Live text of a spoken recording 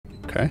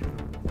Okay.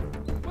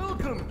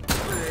 Welcome.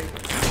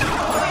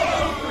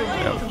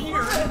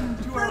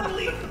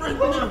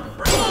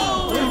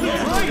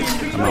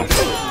 Come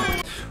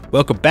on.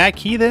 Welcome back,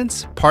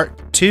 heathens.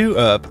 Part 2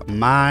 of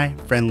My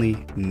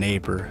Friendly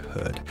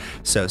Neighborhood.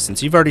 So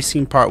since you've already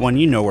seen part 1,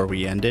 you know where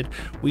we ended.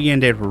 We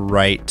ended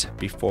right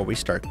before we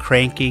start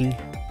cranking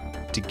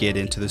to get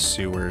into the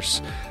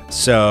sewers.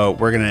 So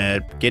we're gonna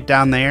get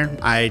down there.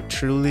 I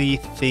truly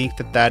think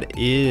that that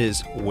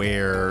is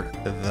where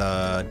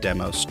the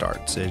demo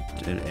starts. It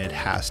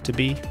has to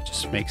be. It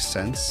just makes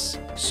sense.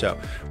 So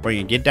we're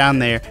gonna get down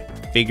there,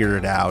 figure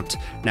it out.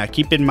 Now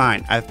keep in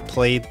mind, I've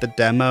played the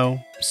demo,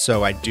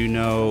 so I do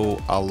know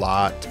a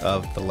lot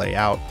of the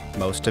layout.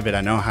 Most of it,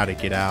 I know how to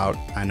get out.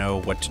 I know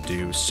what to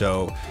do.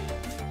 So,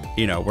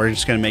 you know, we're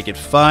just gonna make it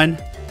fun.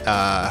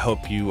 I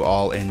hope you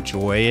all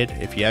enjoy it.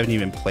 If you haven't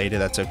even played it,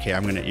 that's okay.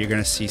 You're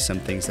gonna see some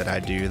things that I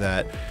do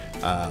that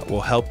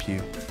will help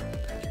you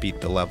beat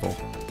the level.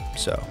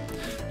 So,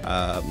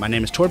 my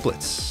name is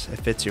Torblitz.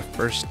 If it's your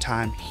first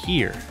time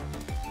here,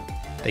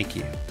 thank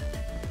you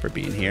for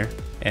being here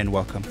and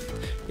welcome.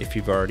 If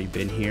you've already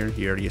been here,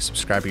 you're already a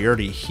subscriber, you're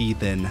already a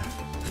heathen,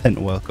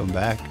 then welcome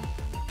back.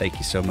 Thank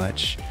you so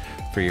much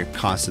for your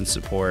constant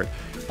support.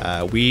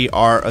 We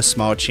are a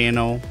small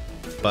channel,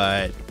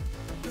 but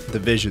the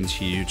vision's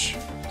huge,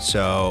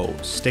 so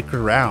stick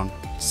around,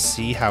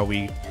 see how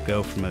we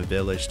go from a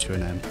village to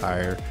an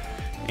empire,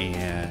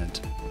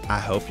 and I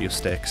hope you'll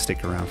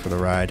stick around for the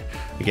ride.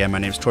 Again, my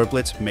name is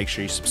Torblitz. Make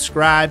sure you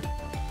subscribe.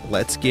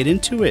 Let's get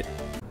into it.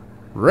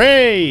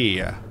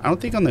 Ray! I don't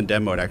think on the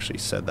demo it actually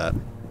said that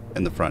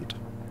in the front.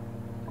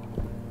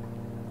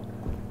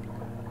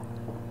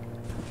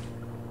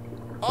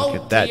 Look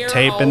at that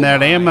tape and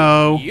that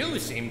ammo. You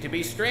seem to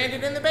be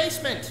stranded in the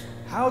basement.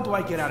 How do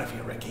I get out of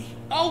here, Ricky?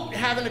 Oh,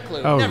 haven't a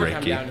clue. Oh, Never Ricky.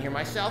 come down here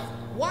myself.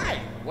 Why?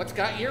 What's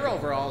got your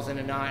overalls in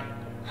a knot?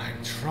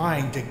 I'm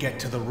trying to get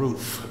to the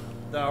roof.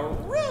 The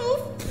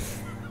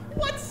roof?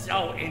 What's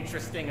so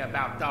interesting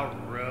about the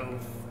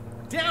roof?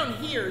 Down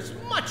here's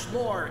much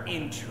more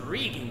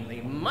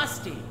intriguingly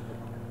musty.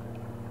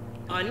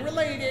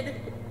 Unrelated,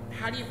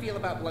 how do you feel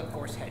about blunt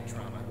force head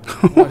trauma?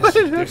 What is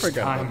it I this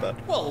forgot time? about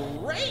that. Well,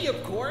 Ray,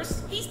 of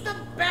course. He's the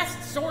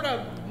best sort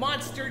of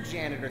monster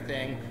janitor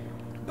thing.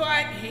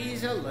 But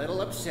he's a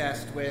little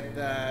obsessed with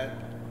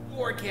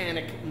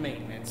organic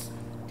maintenance.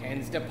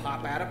 Tends to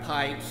pop out of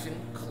pipes and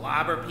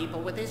clobber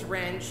people with his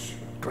wrench.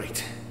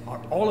 Great. Are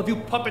all of you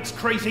puppets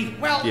crazy?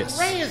 Well, Yes.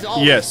 Ray has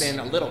always Yes. been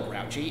a little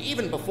grouchy,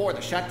 even before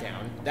the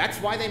shutdown. That's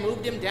why they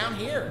moved him down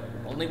here.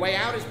 Only way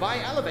out is by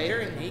elevator,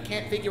 and he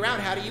can't figure out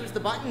how to use the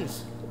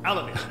buttons.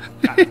 Elevator.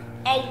 Got it.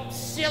 Oh,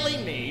 silly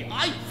me.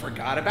 I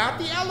forgot about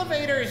the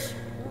elevators.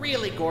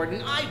 Really,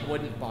 Gordon, I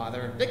wouldn't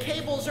bother. The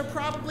cables are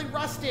probably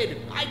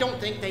rusted. I don't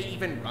think they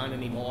even run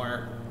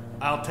anymore.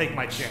 I'll take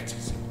my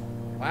chances.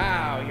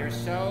 Wow, you're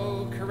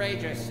so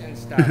courageous and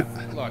stuff.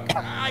 Look,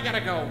 I gotta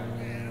go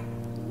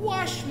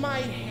wash my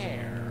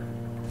hair.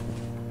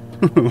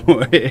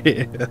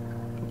 Wait.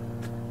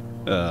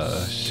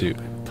 Shoot.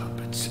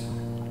 Puppets.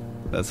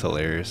 That's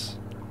hilarious.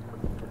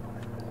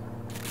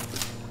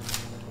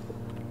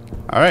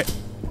 Alright.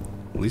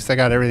 At least I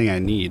got everything I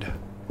need.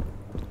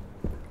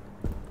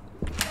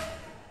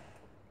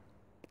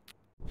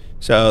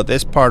 So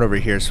this part over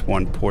here is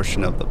one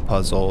portion of the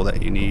puzzle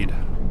that you need.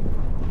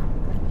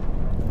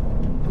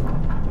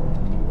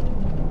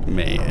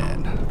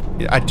 Man.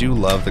 Yeah, I do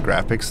love the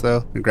graphics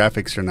though. The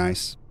graphics are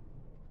nice.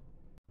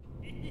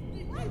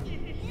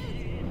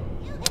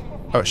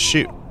 Oh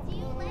shoot.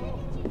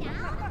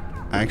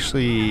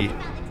 Actually...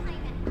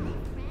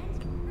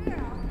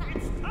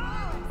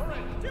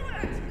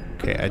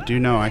 Okay, I do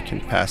know I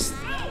can pass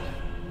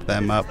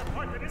them up.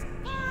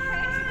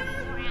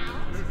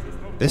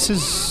 This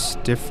is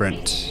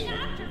different.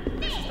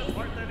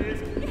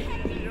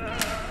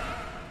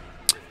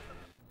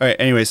 Alright,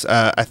 anyways,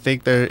 I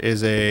think there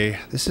is a...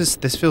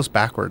 This feels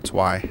backwards.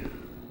 Why?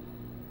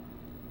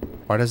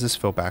 Why does this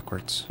feel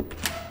backwards?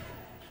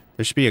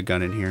 There should be a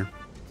gun in here.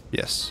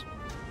 Yes.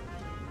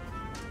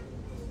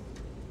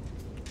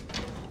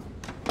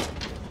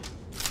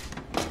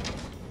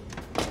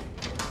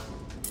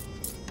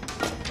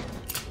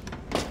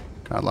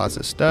 Got lots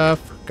of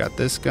stuff. Got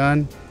this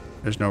gun.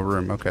 There's no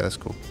room. Okay, that's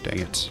cool. Dang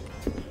it.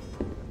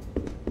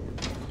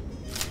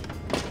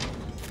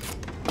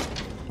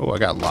 Oh, I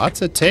got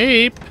lots of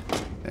tape.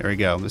 There we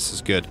go. This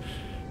is good.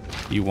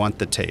 You want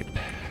the tape.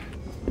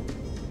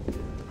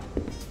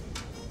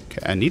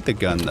 Okay, I need the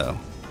gun though.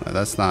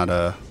 That's not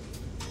a...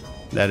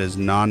 That is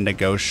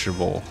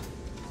non-negotiable.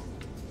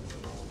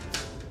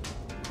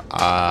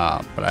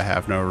 But I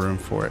have no room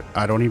for it.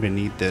 I don't even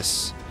need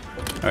this.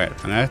 Alright, I'm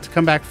gonna have to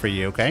come back for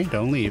you, okay?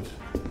 Don't leave.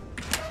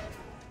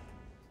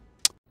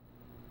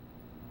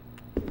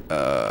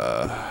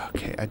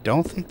 Okay, I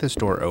don't think this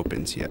door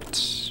opens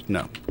yet.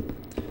 No.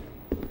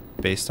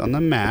 Based on the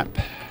map.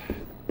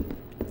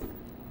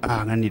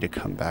 I'm gonna need to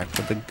come back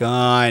for the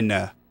gun.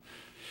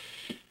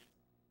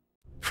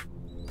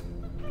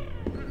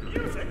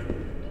 Music?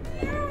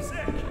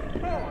 Music!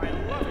 Oh, I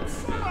love it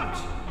so much!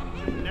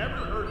 Never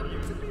heard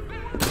music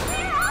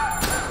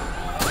before.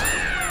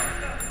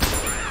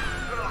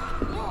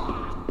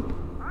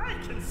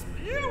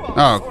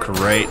 Oh,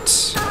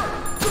 great.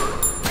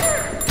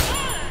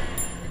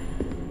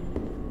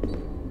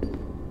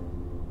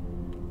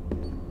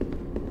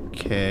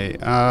 Okay,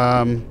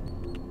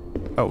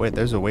 oh, wait,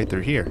 there's a way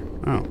through here.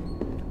 Oh.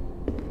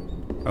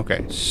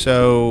 Okay,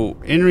 so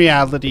in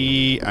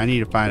reality, I need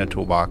to find a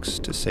toolbox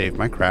to save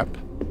my crap.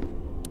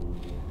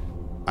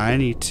 I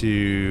need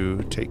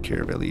to take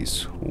care of at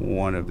least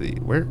one of the...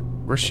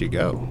 Where'd she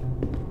go?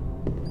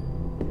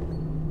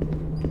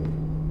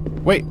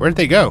 Wait, where'd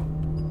they go?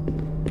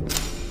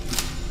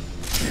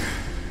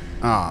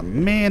 Aw,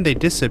 man, they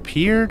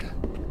disappeared?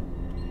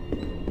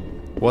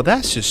 Well,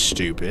 that's just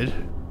stupid.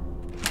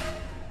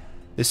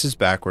 This is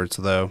backwards,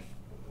 though.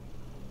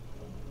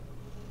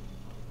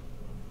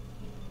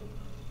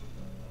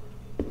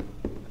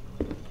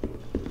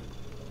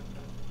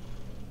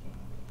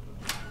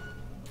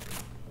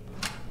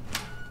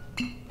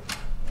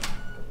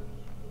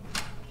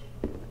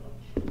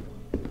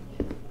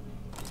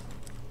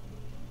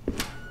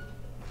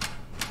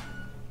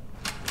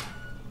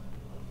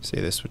 Say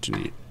this what you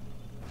need.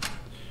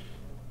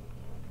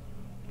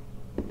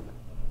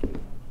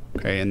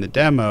 Okay, in the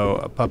demo,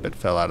 a puppet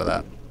fell out of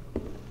that.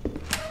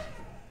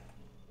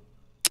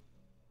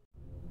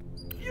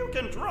 You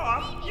can draw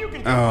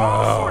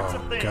all sorts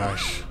of things.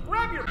 Gosh.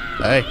 Grab your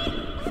Hey.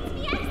 Let's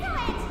be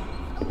excellent.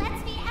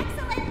 Let's be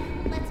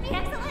excellent. Let's be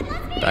excellent.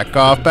 Let's be Back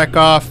off, back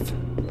off.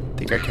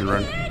 Think I can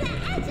run.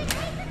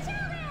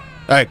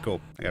 Alright,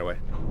 cool. I got away.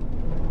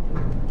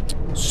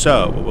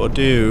 So, what we'll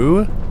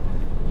do...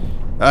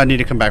 I need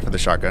to come back for the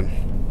shotgun.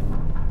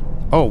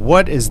 Oh,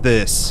 what is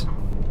this?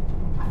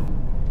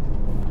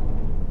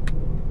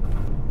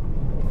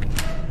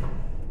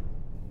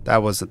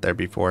 That wasn't there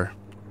before.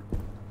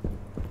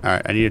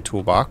 Alright, I need a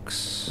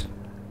toolbox.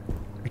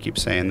 I keep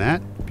saying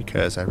that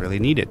because I really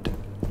need it.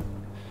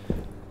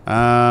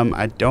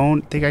 I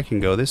don't think I can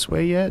go this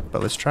way yet,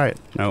 but let's try it.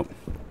 Nope.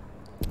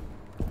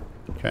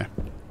 Okay.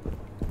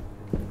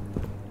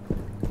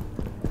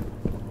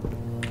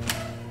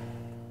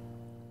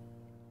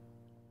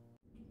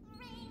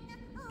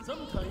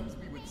 Sometimes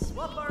we would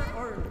swap our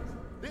arms,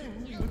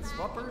 then we would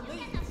swap our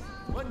legs,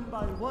 one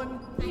by one.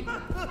 I'm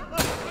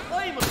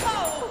a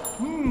cow!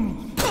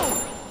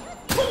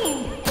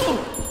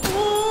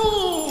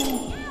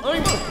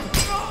 I'm a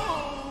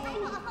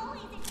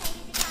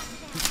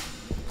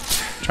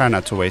Try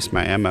not to waste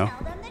my ammo. Tell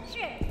them the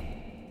truth.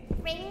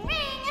 Ring,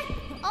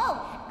 ring.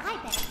 Oh, I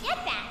better get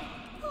that.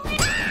 Oh,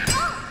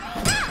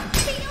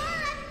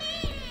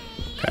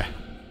 Okay.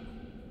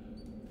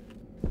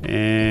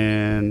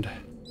 And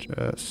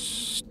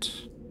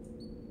just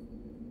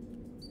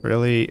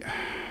really,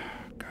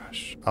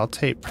 gosh, I'll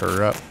tape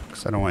her up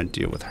because I don't want to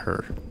deal with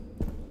her.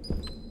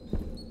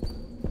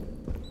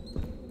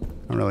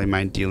 I don't really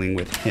mind dealing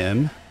with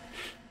him.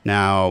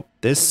 Now,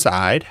 this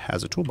side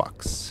has a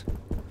toolbox.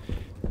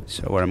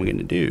 So what I'm going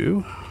to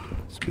do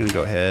is I'm going to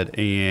go ahead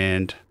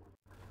and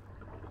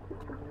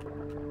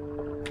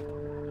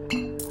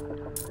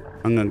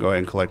I'm going to go ahead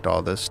and collect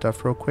all this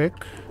stuff real quick.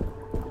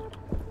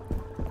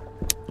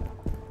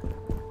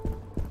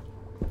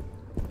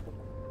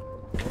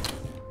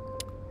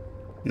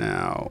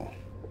 Now,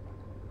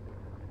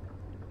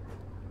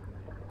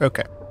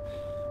 okay.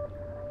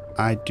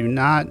 I do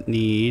not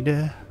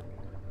need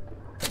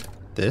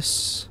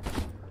this.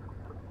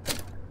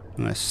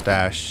 I'm going to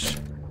stash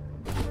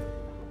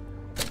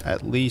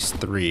at least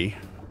 3.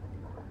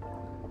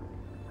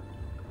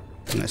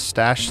 I'm going to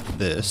stash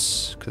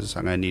this because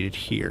I'm going to need it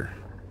here.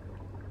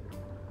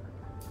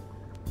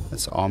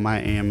 That's all my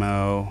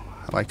ammo.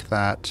 I like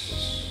that.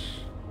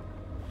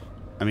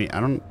 I mean, I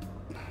don't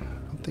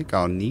think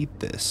I'll need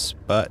this,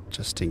 but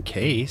just in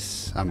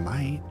case, I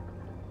might.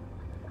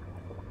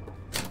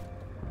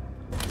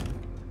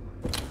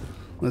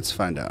 Let's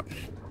find out.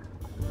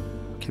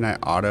 Can I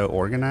auto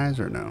organize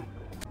or no?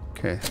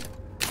 Okay.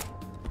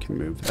 Can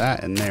move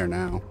that in there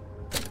now.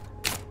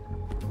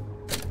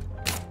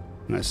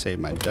 I'm gonna save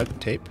my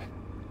duct tape.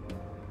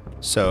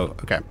 So,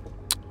 okay.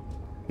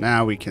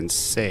 Now we can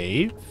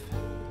save.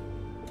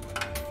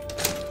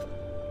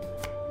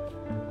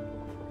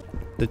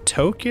 The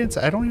tokens,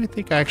 I don't even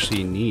think I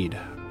actually need,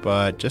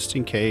 but just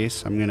in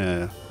case, I'm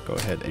gonna go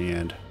ahead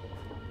and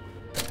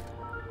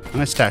I'm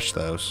gonna stash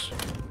those,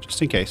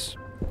 just in case.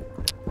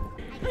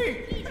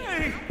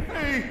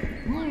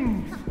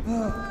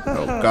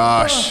 Oh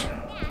gosh.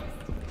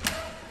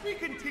 We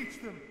can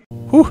teach them.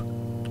 Whew.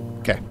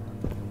 Okay.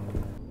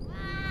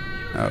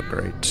 Oh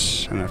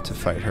great. I'm gonna have to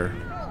fight her.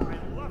 I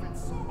love it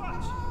so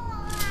much.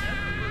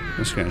 I'm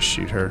just gonna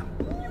shoot her.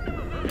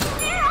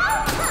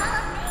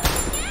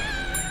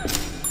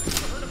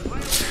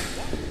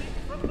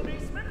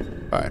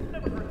 Alright.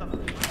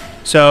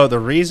 So the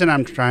reason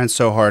I'm trying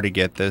so hard to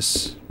get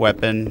this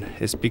weapon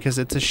is because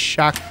it's a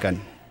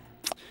shotgun.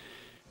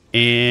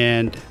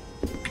 And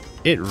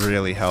it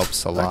really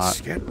helps a lot.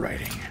 Let's get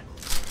writing.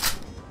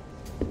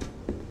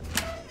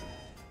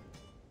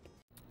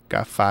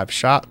 Got 5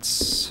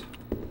 shots.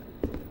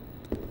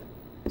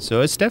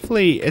 So it's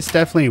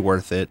definitely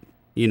worth it.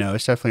 You know,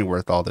 it's definitely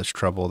worth all this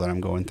trouble that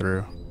I'm going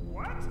through.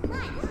 What?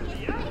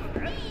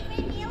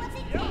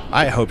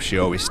 I hope she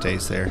always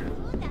stays there.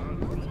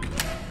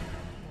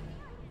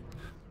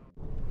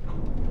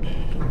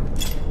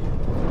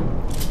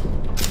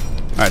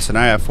 Alright, so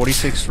now I have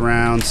 46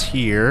 rounds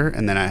here,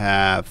 and then I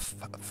have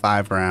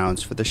 5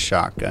 rounds for the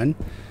shotgun.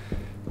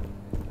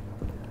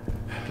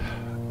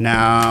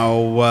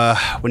 Now,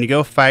 when you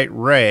go fight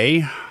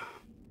Ray,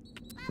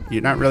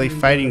 you're not really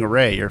fighting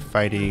Ray, you're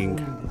fighting...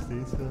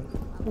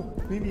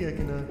 Oh, maybe I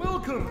can,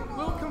 Welcome,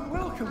 welcome,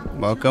 welcome.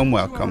 Welcome,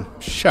 welcome.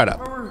 Shut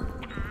up. I want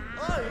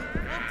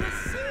to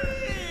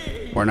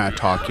see. We're not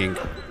talking.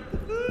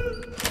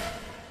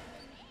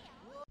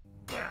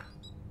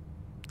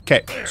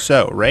 Okay,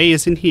 so Ray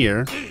is in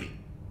here.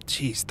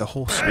 Jeez, the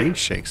whole screen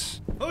shakes.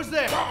 Who's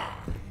there?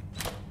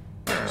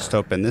 Just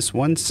open this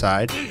one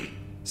side.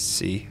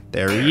 See,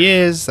 there he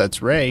is.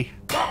 That's Ray,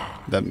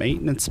 the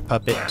maintenance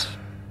puppet.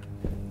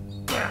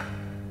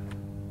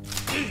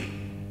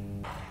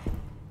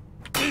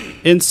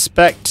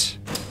 Inspect.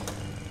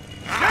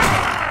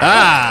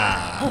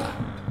 Ah!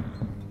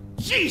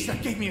 Jeez,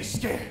 that gave me a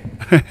scare.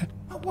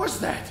 What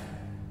was that?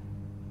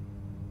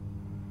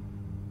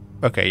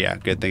 Okay, yeah,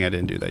 good thing I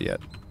didn't do that yet.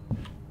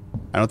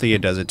 I don't think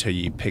it does it till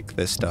you pick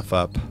this stuff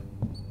up.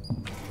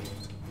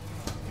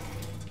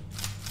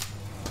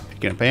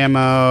 Picking up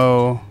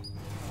ammo. I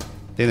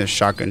think there's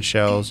shotgun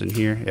shells in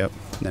here. Yep.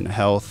 And then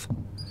health.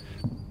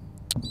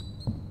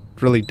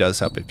 It really does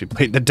help if you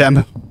played the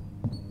demo.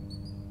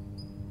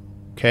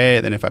 Okay,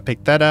 then if I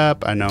pick that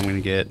up, I know I'm going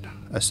to get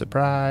a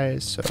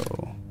surprise.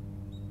 So,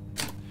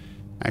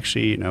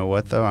 actually, you know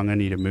what though? I'm going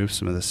to need to move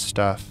some of this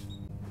stuff.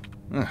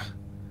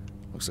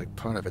 Looks like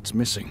part of it's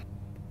missing.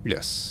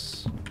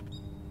 Yes.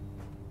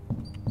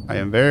 I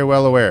am very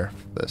well aware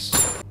of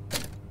this.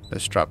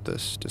 Let's drop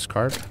this.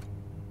 Discard.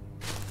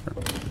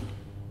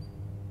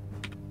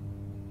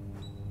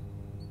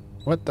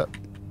 What the?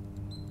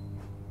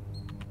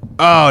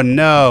 Oh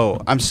no!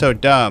 I'm so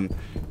dumb.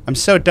 I'm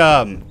so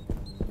dumb.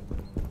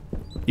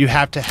 You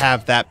have to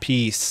have that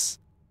piece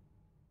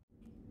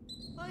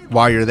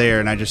while you're there,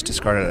 and I just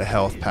discarded a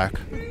health pack.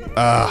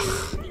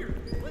 Ugh.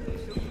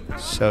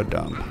 So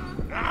dumb.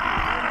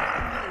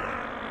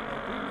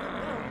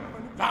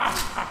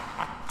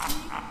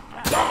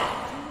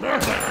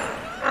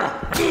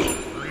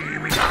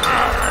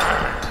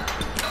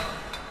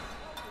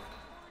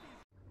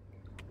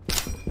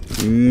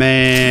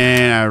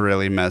 Man, I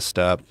really messed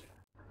up.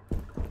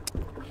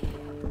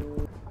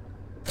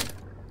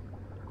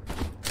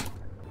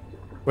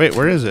 Wait,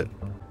 where is it?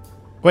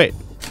 Wait.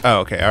 Oh,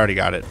 okay, I already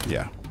got it.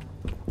 Yeah.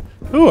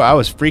 Ooh, I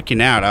was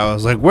freaking out. I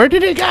was like, where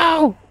did it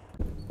go?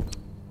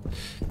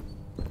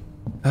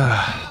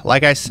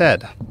 Like I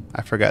said,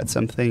 I forgot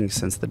some things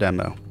since the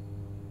demo.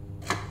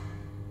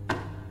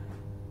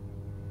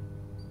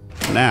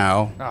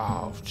 Now.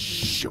 Oh,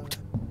 shoot.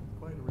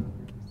 Quiet around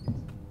here these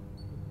days.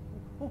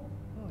 Oh,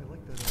 I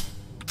like that.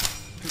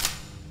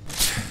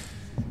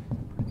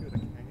 Pretty good. I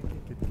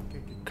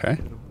can't get Okay.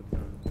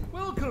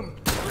 Welcome.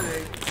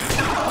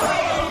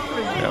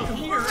 Yep.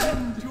 Here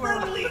to our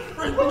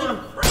Come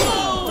on.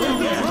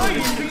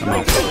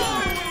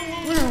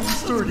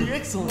 sturdy,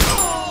 excellent.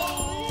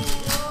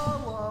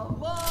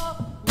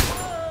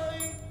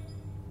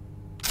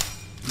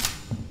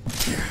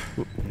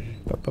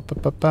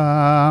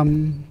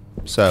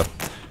 So.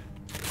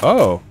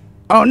 Oh.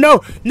 Oh,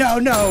 no. No,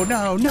 no,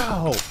 no,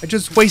 no. I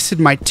just wasted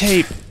my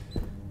tape.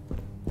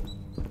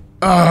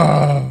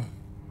 Oh.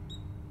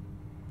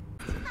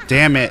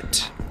 Damn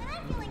it.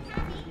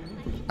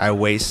 I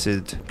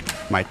wasted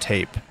my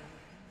tape.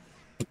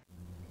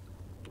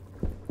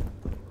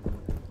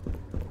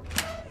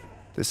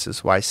 This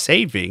is why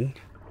saving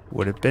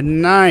would have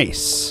been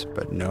nice.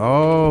 But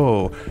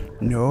no.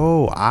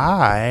 No,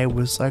 I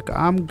was like,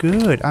 I'm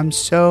good. I'm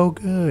so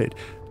good.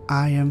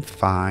 I am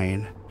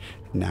fine.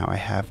 Now I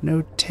have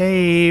no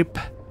tape.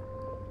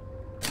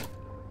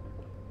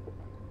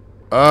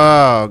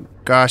 Oh,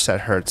 gosh,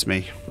 that hurts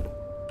me.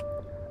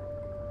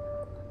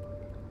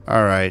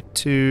 Alright,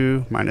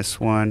 2 minus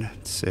 1,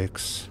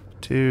 6.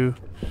 2.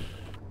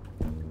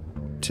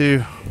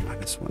 2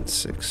 minus 1,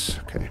 6.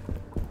 Okay.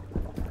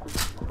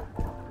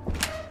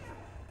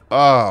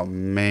 Oh,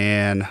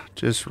 man.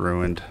 Just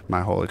ruined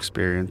my whole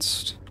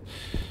experience.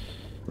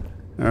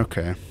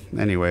 Okay.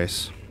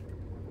 Anyways.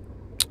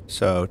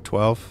 So,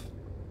 12.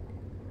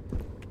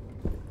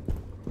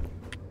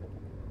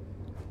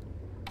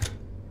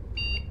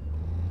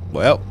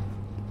 Well.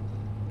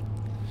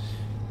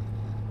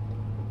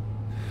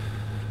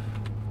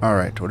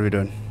 Alright, what are we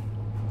doing?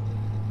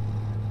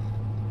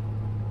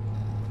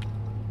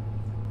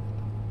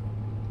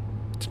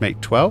 Let's make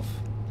 12.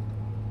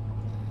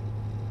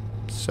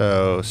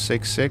 So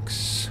 6,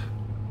 6.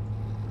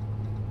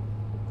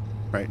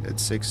 Right,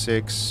 it's 6,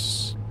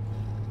 6.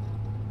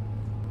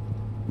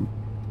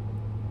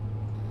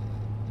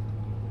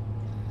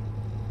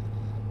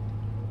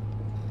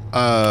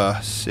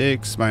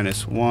 Six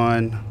minus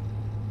 1.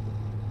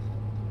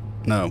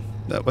 No,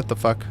 that, what the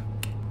fuck?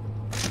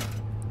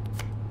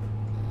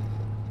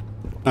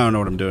 I don't know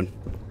what I'm doing.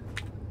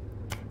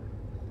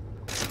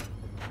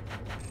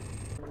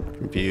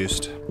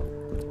 Confused.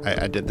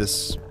 I did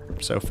this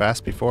so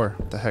fast before.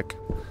 What the heck?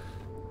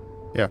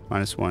 Yeah,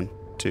 -1,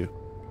 2.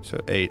 So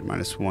 8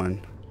 minus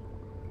 1.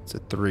 It's a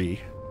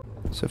 3.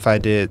 So if I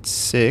did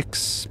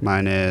 6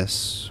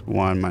 minus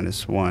 1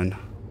 minus 1,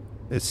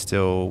 it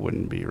still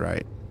wouldn't be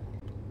right.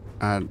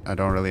 I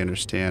don't really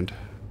understand.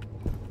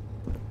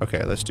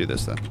 Okay, let's do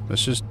this then.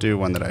 Let's just do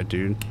one that I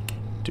do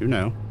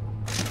know.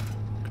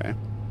 Okay.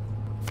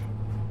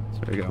 So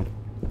there we go.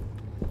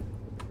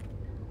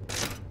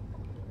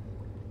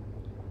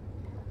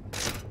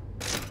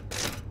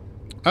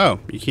 Oh,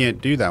 you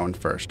can't do that one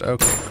first.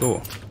 Okay,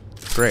 cool.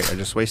 Great, I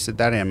just wasted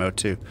that ammo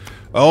too.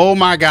 Oh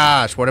my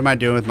gosh, what am I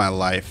doing with my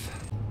life?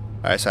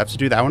 Alright, so I have to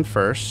do that one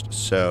first.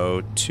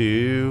 So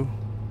 2.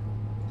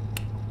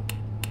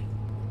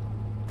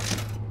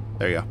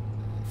 There you go.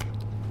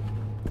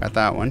 Got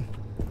that one.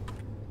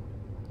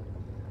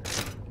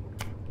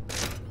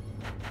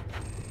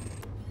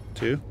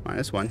 Two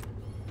minus 1.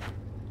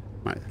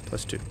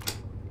 Plus 2.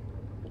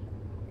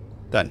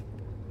 Done.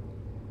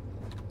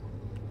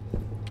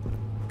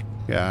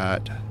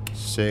 Got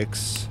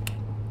 6.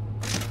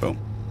 Boom.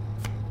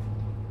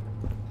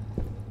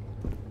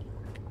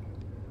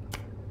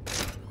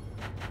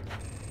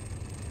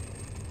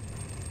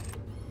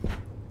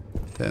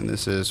 Then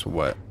this is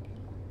what?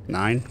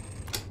 9?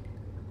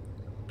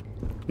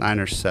 9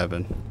 or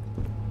 7.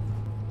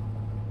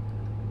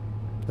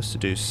 Let's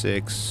do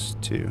 6,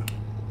 2.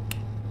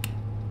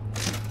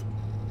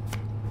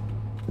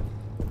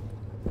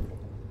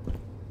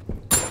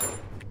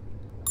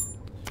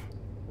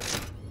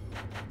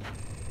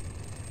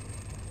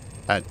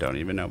 I don't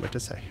even know what to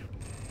say.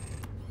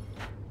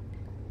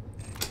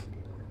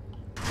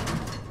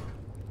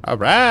 All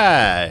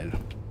right.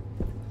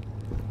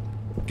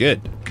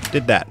 Good.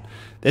 Did that.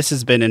 This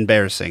has been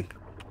embarrassing.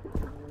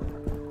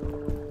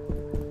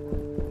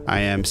 I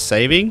am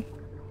saving.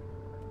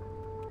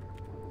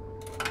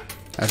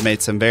 I've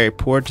made some very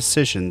poor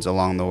decisions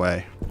along the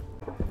way.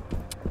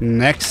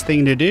 Next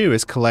thing to do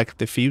is collect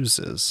the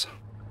fuses.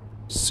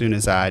 As soon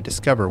as I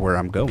discover where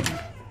I'm going.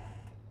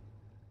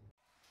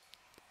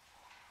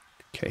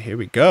 Okay, here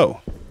we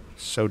go.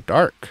 So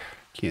dark.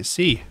 Can't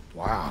see.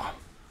 Wow.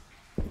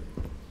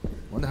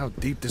 Wonder how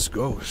deep this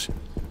goes.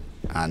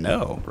 I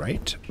know,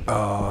 right?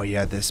 Oh,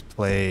 yeah, this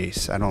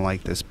place. I don't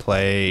like this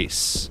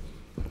place.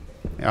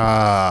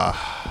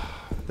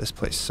 This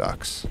place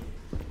sucks.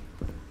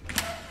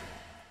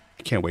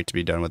 I can't wait to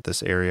be done with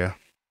this area.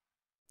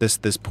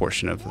 This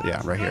portion of,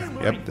 yeah, right here.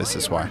 Yep, this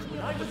is why.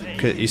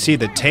 You see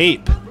the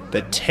tape.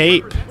 The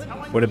tape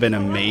would have been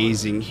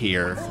amazing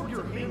here.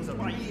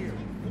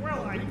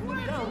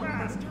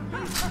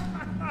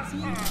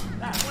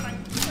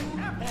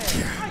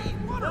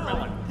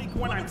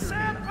 When I'm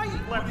sad, I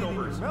eat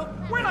leftovers.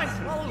 When I'm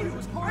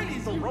confused, I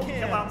eat the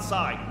roadkill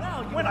outside.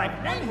 When I'm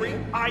angry,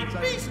 I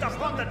feast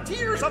upon the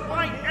tears of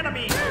my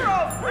enemies.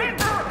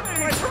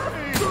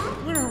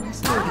 When are we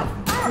starting?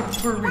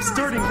 We're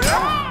restarting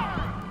now?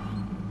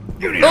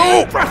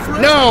 Oh!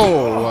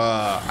 No!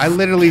 I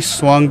literally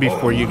swung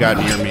before you got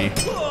near me.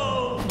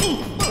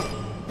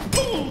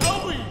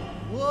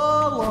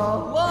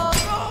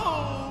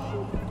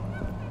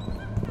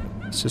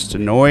 It's just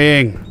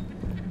annoying.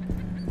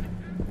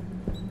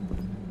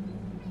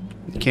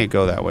 You can't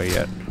go that way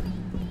yet.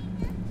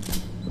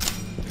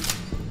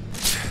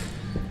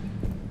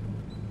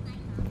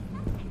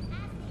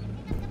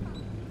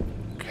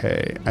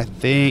 Okay, I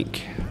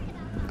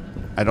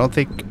don't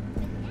think,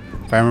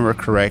 if I remember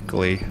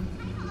correctly,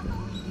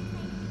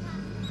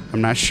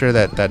 I'm not sure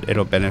that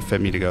it'll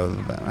benefit me to go,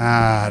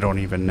 I don't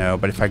even know,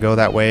 but if I go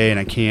that way and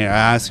I can't,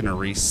 it's gonna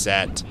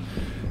reset.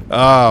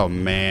 Oh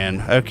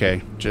man,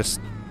 okay, just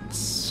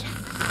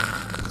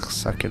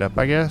suck it up,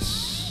 I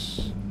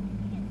guess.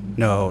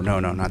 No,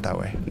 not that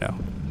way, no.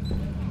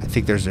 I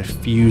think there's a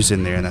fuse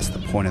in there and that's the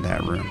point of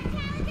that room.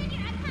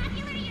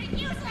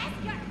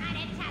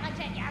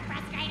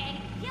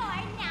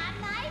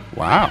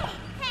 Wow.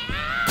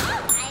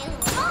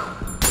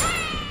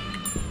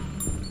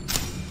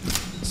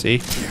 See,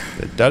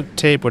 the duct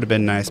tape would have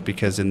been nice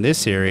because in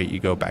this area you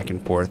go back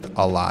and forth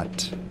a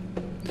lot.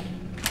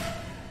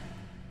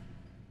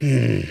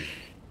 There's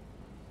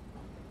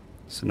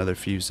another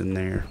fuse in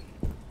there.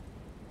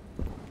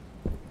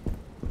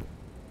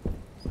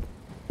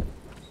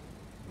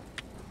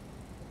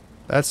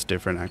 That's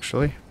different,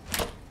 actually.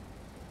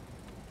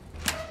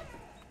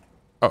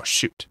 Oh,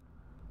 shoot.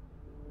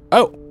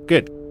 Oh,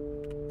 good.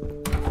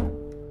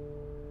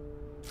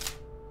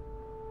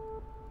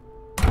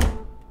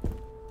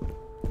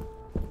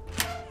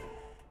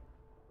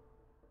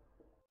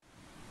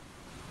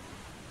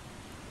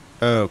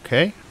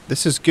 Okay,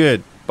 this is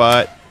good,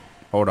 but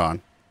hold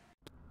on.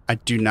 I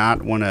do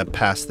not want to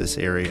pass this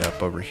area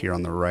up over here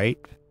on the right.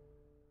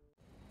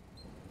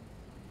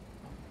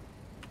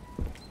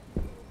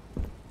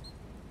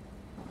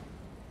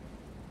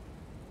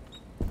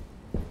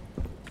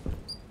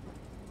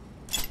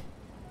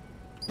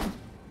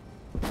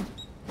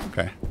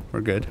 Okay,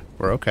 we're good.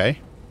 We're okay.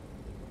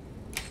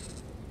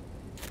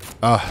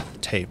 Ah,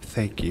 tape,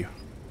 thank you.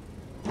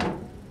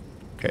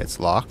 Okay,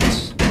 it's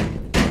locked.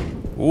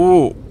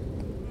 Ooh.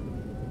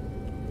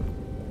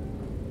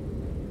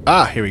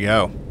 Ah, here we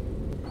go.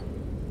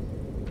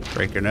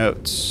 Breaker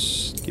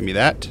notes. Give me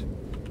that.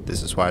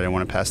 This is why I didn't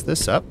want to pass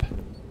this up.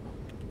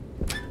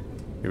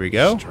 Here we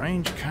go.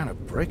 Strange kind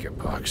of breaker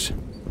box.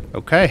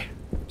 Okay.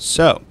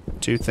 So,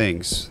 2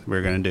 things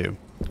we're going to do.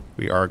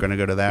 We are going to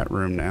go to that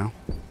room now.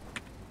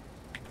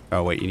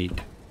 Oh, wait, you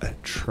need a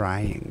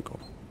triangle.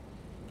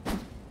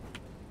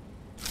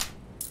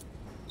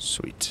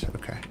 Sweet.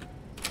 Okay.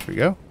 Here we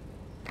go.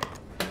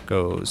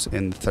 Goes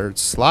in the 3rd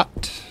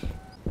slot.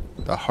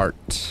 The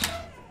heart.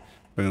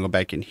 We're going to go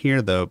back in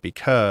here, though,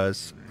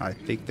 because I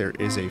think there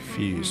is a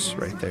fuse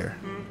right there.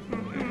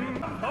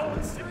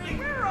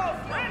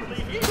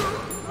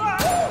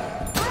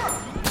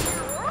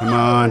 Come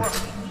on.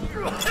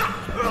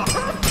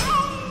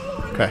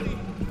 Okay.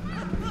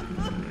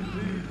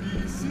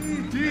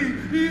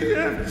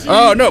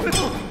 Oh, no.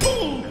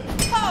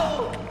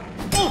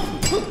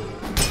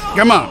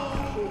 Come on.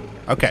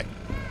 Okay.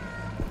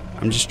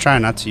 I'm just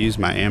trying not to use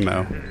my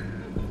ammo.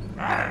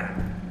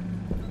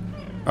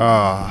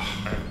 Oh.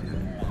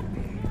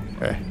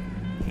 Okay.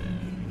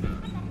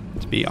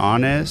 To be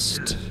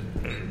honest,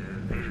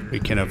 we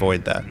can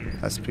avoid that.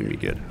 That's gonna be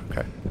good.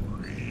 Okay.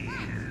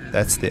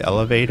 That's the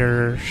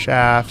elevator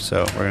shaft,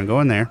 so we're gonna go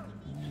in there.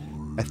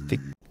 I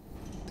think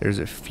there's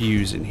a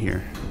fuse in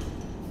here.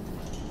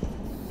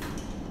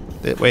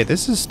 Wait,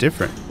 this is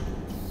different.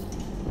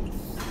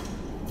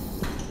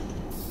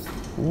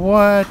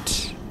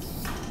 What?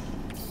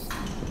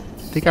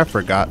 I think I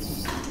forgot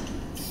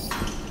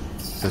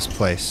this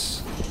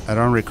place. I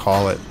don't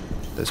recall it,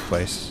 this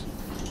place.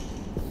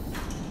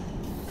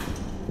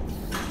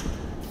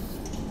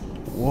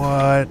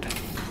 What?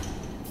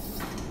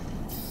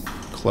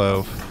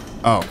 Clove.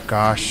 Oh,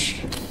 gosh.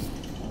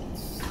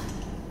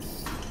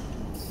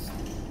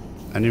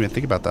 I didn't even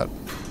think about that.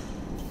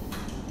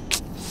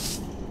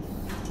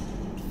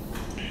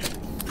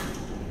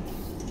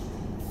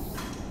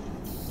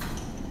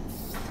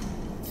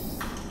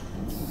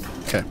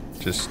 Okay,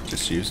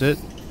 just use it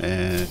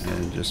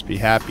and just be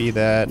happy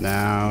that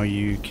now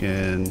you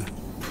can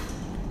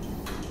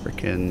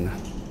frickin',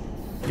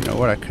 you know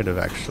what, I could have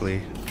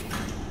actually.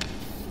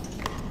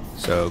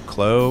 So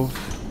clove.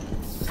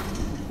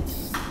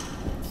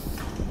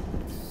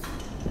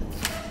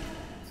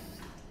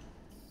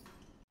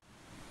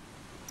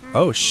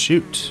 Oh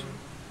shoot.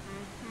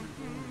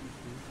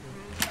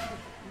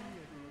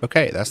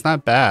 Okay, that's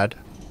not bad.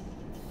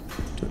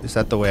 Is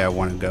that the way I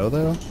want to go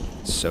though?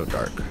 It's so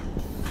dark.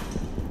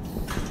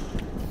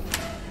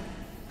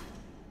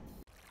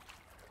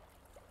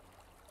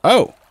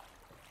 Oh!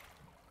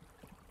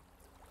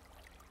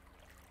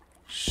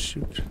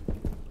 Shoot.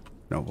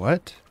 No,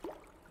 what?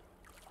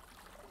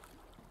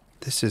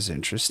 This is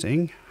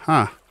interesting.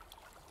 Huh.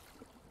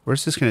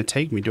 Where's this going to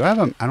take me? Do I have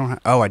a... I don't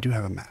have... Oh, I do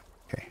have a map.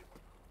 Okay.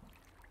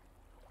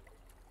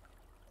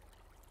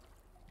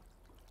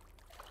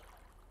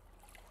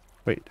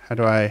 Wait, how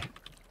do I...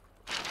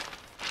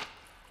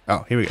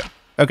 Oh, here we go.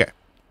 Okay.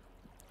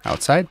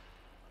 Outside.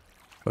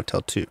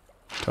 Hotel 2.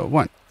 Hotel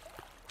 1.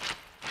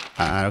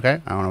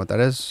 Okay, I don't know what that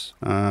is.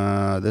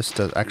 This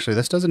does... Actually,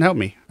 this doesn't help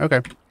me.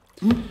 Okay.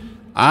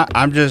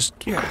 I'm just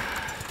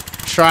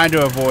trying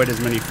to avoid as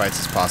many fights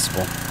as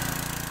possible.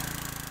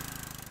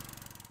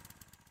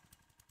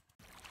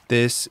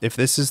 If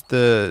this is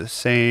the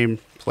same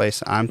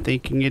place I'm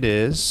thinking it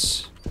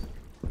is,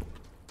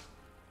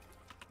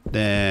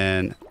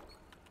 then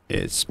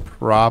it's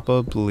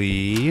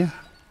probably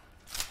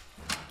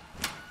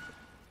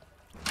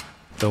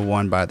the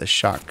one by the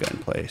shotgun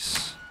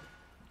place.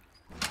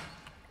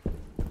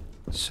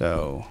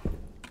 So,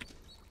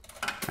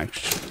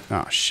 actually,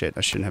 oh shit,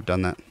 I shouldn't have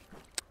done that.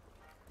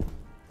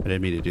 I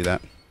didn't mean to do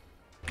that.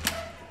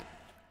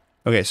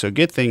 Okay, so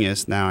good thing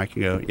is now I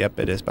can go, yep,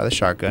 it is by the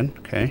shotgun,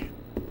 okay.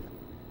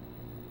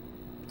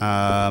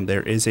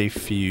 There is a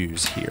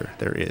fuse here.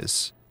 There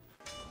is.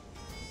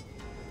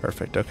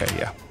 Perfect. Okay,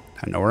 yeah.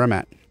 I know where I'm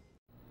at.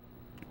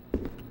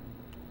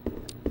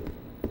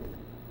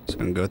 So I'm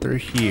going to go through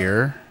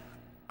here.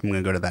 I'm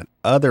going to go to that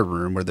other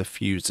room where the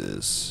fuse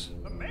is.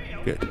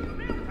 Good. I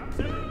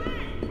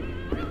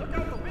look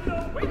out the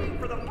window waiting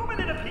for the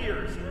moment it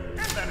appears. And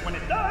then when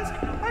it does,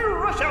 I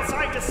rush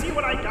outside to see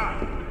what I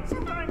got.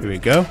 Sometimes Here we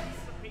go.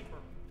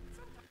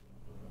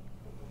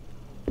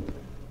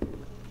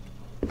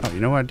 Oh, you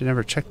know what? I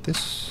never checked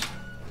this.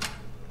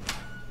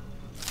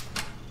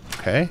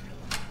 Okay.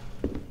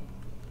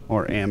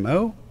 More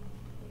ammo.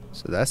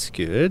 So that's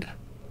good.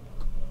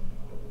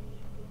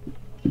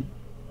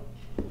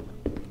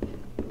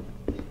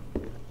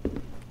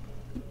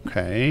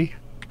 Okay.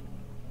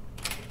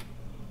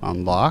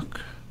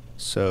 Unlock.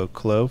 So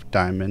clove,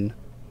 diamond,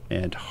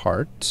 and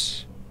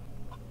heart.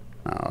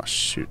 Oh,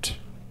 shoot.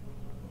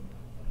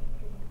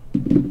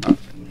 Oh.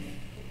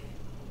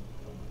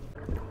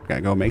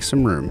 Gotta go make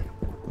some room.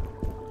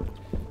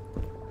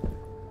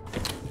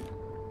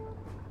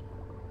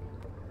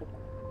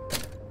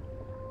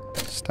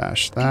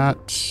 Stash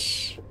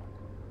that.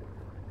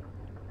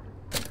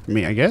 I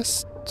mean, I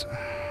guess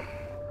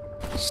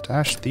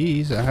stash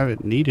these. I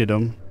haven't needed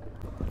them.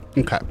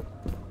 Okay.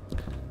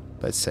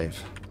 Let's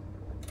save.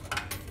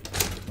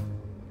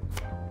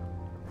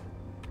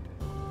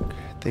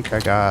 think I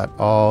got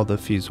all the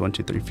fuses. 1,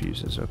 2, 3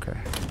 fuses. Okay.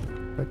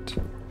 But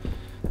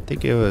I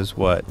think it was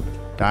what?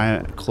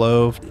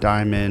 Clove,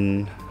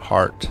 diamond,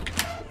 heart,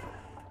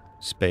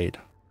 spade.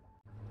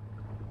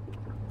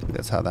 I think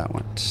that's how that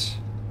went.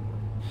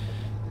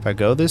 If I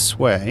go this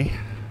way,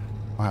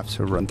 I'll have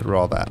to run through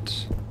all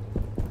that.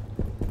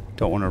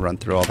 Don't want to run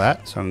through all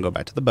that, so I'm going to go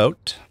back to the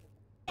boat.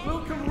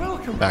 Welcome,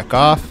 welcome. Back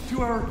off.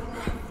 To our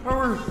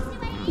I'm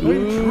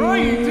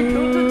trying to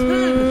count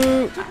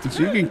to 10.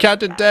 So you can count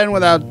to 10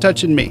 without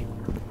touching me.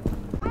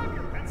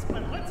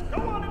 Excellent. Let's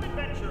go on an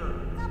adventure.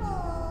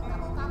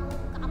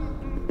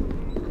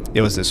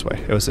 It was this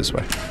way. It was this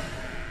way.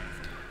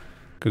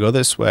 Could go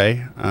this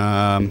way.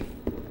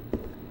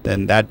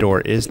 Then that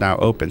door is now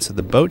open, so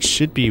the boat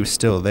should be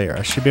still there.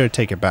 I should be able to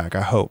take it back,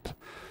 I hope.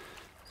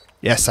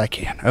 Yes, I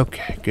can.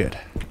 Okay, good.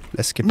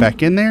 Let's get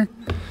back in there.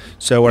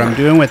 So what I'm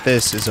doing with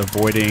this is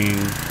avoiding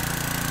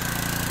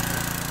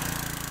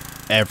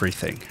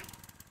everything.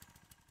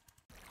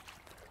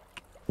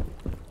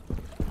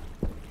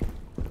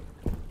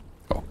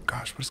 Oh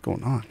gosh, what's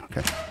going on?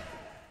 Okay.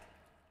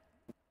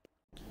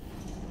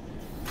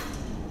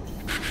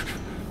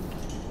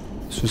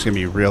 This is gonna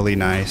be really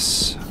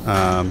nice.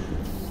 I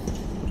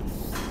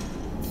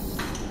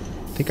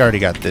think I already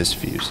got this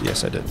fuse.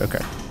 Yes, I did. Okay.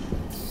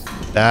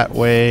 That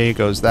way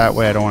goes that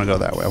way. I don't want to go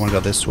that way. I want to go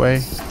this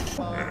way.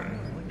 I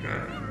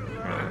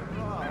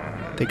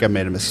think I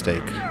made a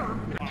mistake.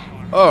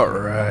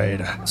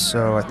 Alright.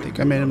 So I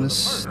think I made a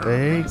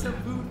mistake.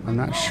 I'm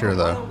not sure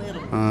though.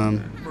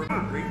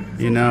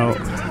 You know,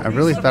 I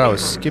really thought I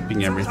was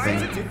skipping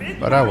everything,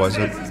 but I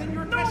wasn't.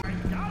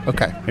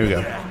 Okay, here we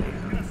go.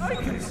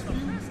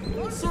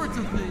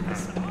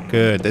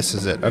 Good, this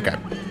is it. Okay.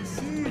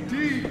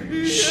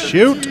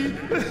 Shoot!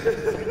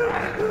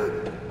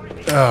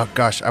 Oh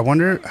gosh, I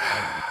wonder.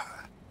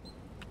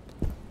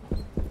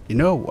 You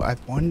know, I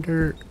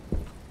wonder.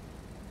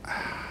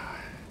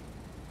 I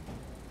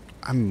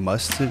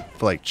must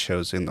have like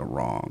chosen the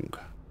wrong.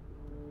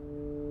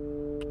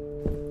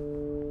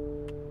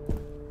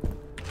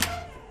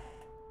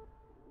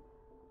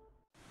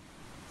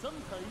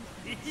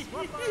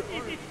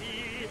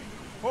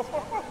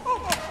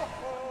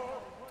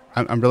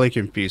 I'm really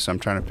confused. So I'm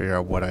trying to figure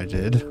out what I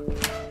did.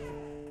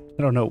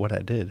 I don't know what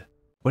I did.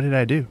 What did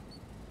I do?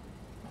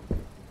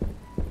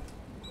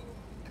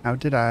 How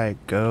did I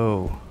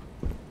go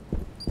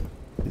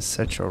in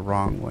such a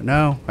wrong way?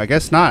 No, I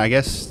guess not. I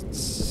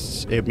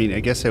guess, I mean,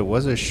 I guess it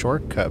was a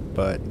shortcut,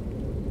 but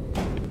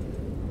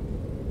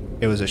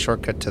it was a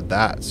shortcut to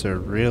that. So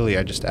really,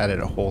 I just added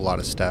a whole lot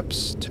of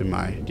steps to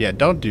my... Yeah,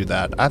 don't do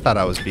that. I thought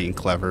I was being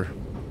clever.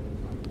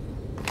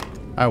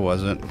 I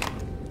wasn't.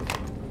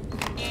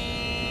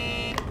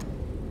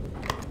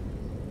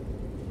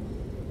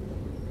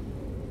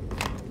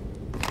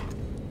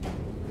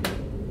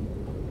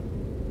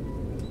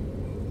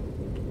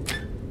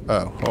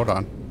 Oh, hold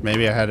on.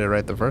 Maybe I had it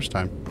right the first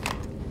time.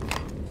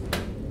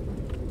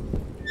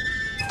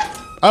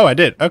 Oh, I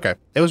did. Okay.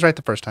 It was right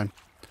the first time.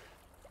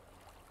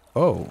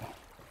 Oh.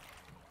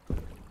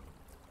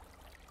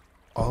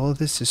 All of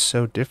this is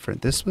so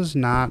different. This was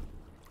not...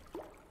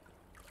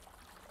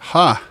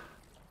 Huh.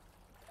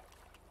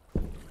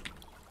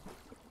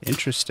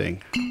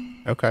 Interesting.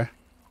 Okay.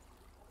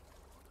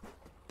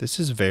 This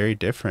is very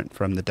different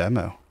from the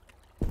demo.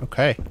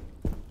 Okay.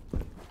 I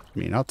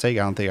mean, I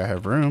don't think I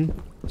have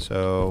room.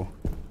 So,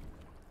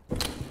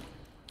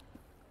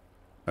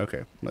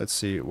 okay, let's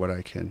see what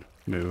I can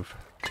move.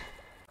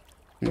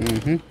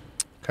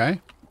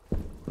 Okay.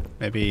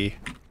 Maybe,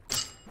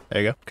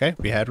 there you go. Okay,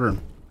 we had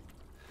room.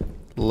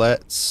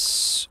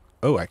 Let's,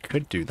 oh, I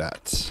could do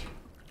that.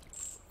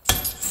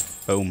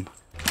 Boom.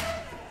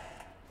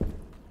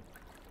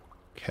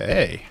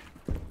 Okay.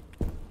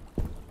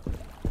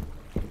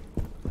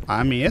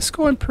 I mean, it's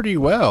going pretty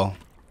well.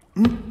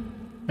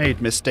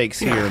 Made mistakes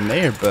here and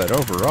there, but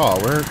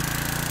overall, we're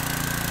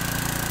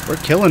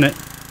killing it.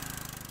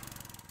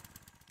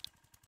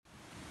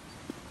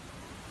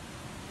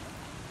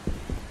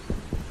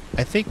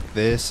 I think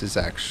this is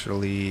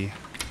actually...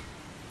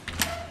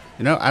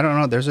 You know, I don't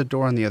know. There's a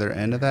door on the other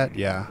end of that.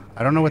 Yeah.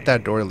 I don't know what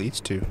that door leads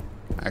to,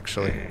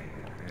 actually.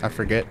 I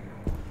forget.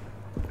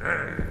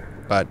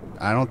 But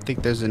I don't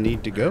think there's a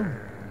need to go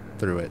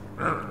through it.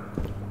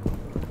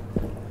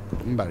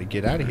 I'm about to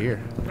get out of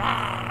here.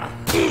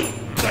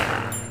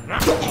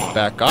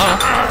 Back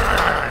off.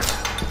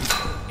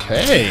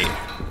 Okay.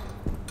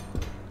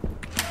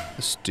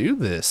 Let's do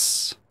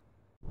this.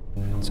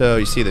 So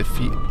you see the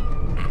feet.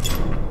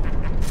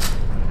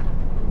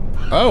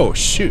 Oh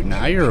shoot,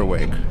 now you're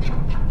awake.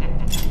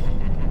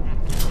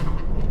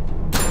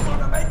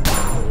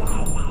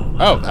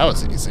 Oh, that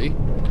was easy.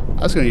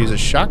 I was gonna use a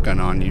shotgun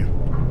on you.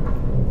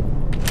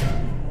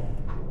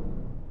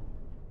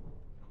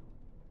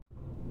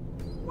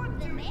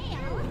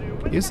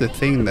 Here's the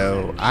thing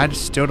though, I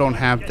still don't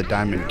have the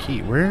diamond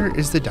key. Where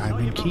is the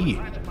diamond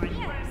key?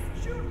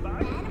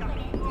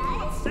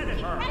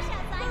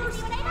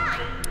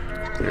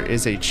 There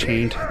is a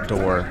chained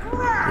door.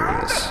 Here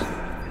it is.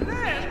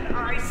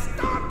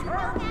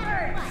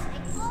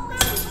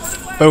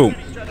 Boom.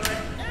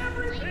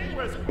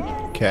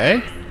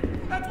 Okay.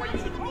 That's why you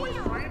should always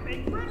try and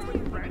make friends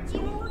with friends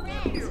who will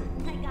forgive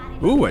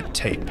you. Ooh, a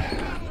tape.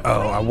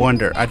 Oh,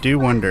 I do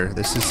wonder.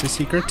 This is the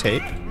secret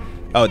tape.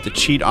 Oh, the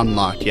cheat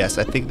unlocked. Yes,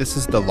 I think this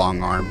is the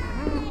long arm.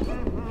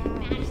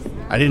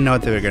 I didn't know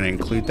that they were going to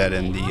include that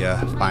in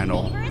the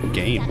final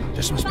game.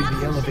 This must be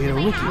the elevator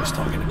Ricky was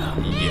talking about.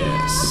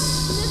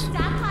 Yes.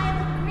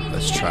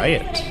 Let's try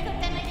it.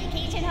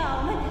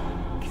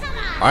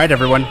 All Alright,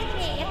 everyone.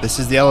 This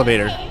is the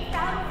elevator.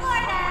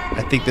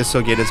 I think this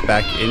will get us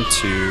back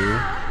into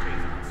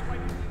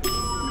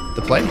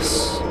the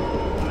place.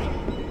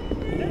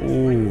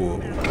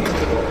 Ooh.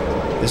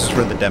 This is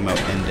where the demo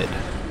ended.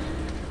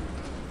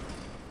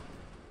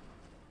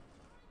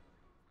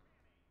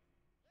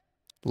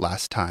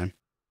 Last time.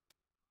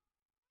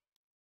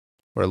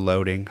 We're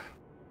loading.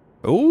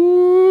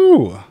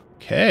 Ooh.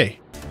 Okay.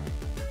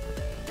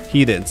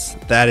 Heathens,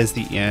 that is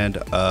the end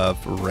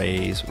of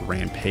Ray's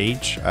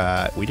rampage.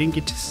 We didn't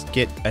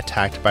get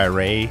attacked by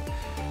Ray,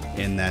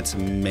 and that's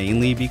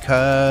mainly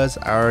because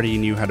I already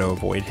knew how to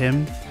avoid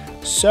him.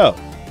 So,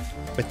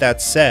 with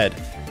that said,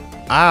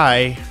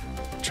 I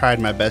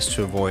tried my best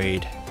to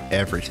avoid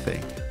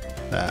everything.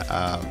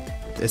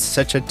 It's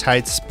such a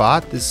tight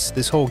spot.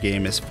 This whole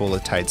game is full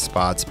of tight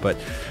spots, but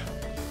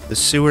the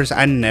sewers,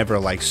 I never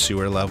like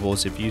sewer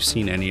levels. If you've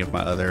seen any of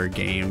my other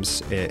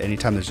games,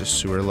 anytime there's a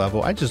sewer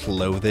level, I just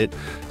loathe it.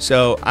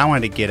 So I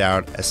wanted to get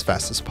out as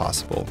fast as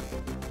possible.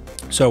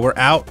 So we're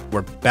out,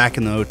 we're back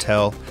in the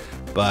hotel,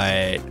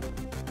 but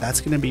that's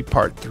going to be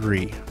part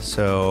 3.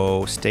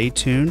 So stay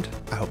tuned.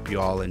 I hope you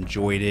all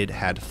enjoyed it,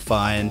 had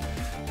fun,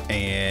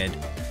 and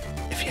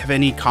if you have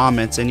any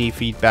comments, any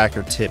feedback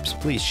or tips,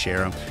 please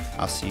share them.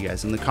 I'll see you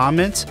guys in the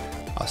comments.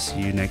 I'll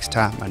see you next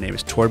time. My name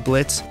is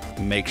Torblitz.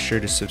 Make sure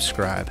to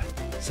subscribe.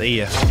 See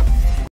ya.